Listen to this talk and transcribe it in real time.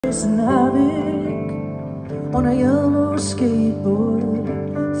Racing havoc on a yellow skateboard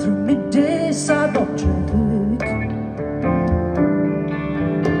through midday sidewalk traffic.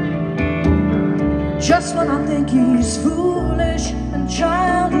 Just when I think he's foolish and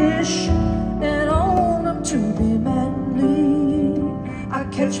childish and own him to be manly, I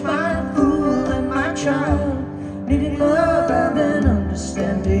catch my fool and my child needing love and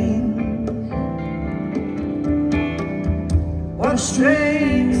understanding. What a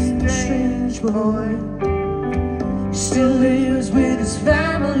strange, strange boy. He still lives with his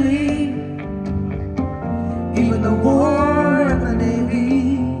family, even the war and the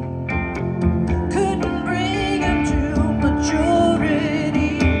Navy couldn't bring him to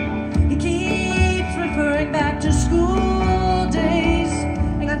maturity. He keeps referring back to school days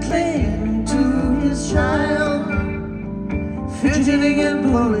and clinging to his child, fidgeting and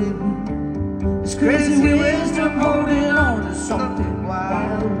pulling his crazy wisdom, holding on to something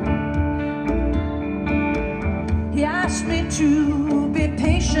wild. He asked me to be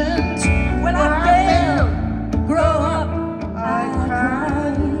patient when I failed. Grow up, I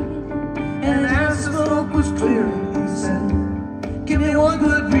cried, and as the smoke was clearing, he said, give me one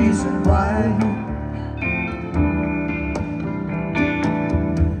good reason why.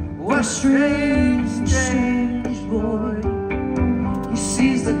 What a strange, strange boy. He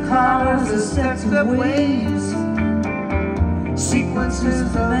sees the cars as sets of waves, sequences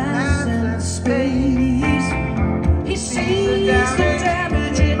of mass and space. He sees the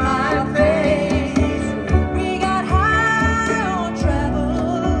damage in my face. We got high on travel,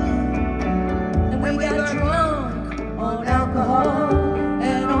 and we got drunk on alcohol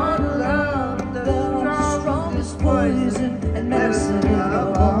and on love, the strongest poison and medicine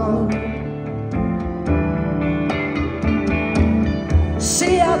of all.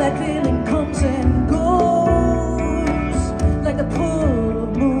 See how that feeling comes and goes like the pull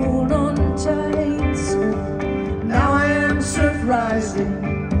of moon on tides. Now I am surf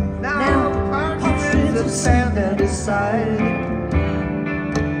rising, now puffins of sand at his side.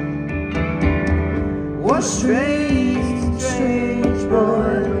 What a strange, strange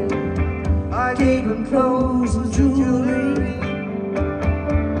boy. I gave him clothes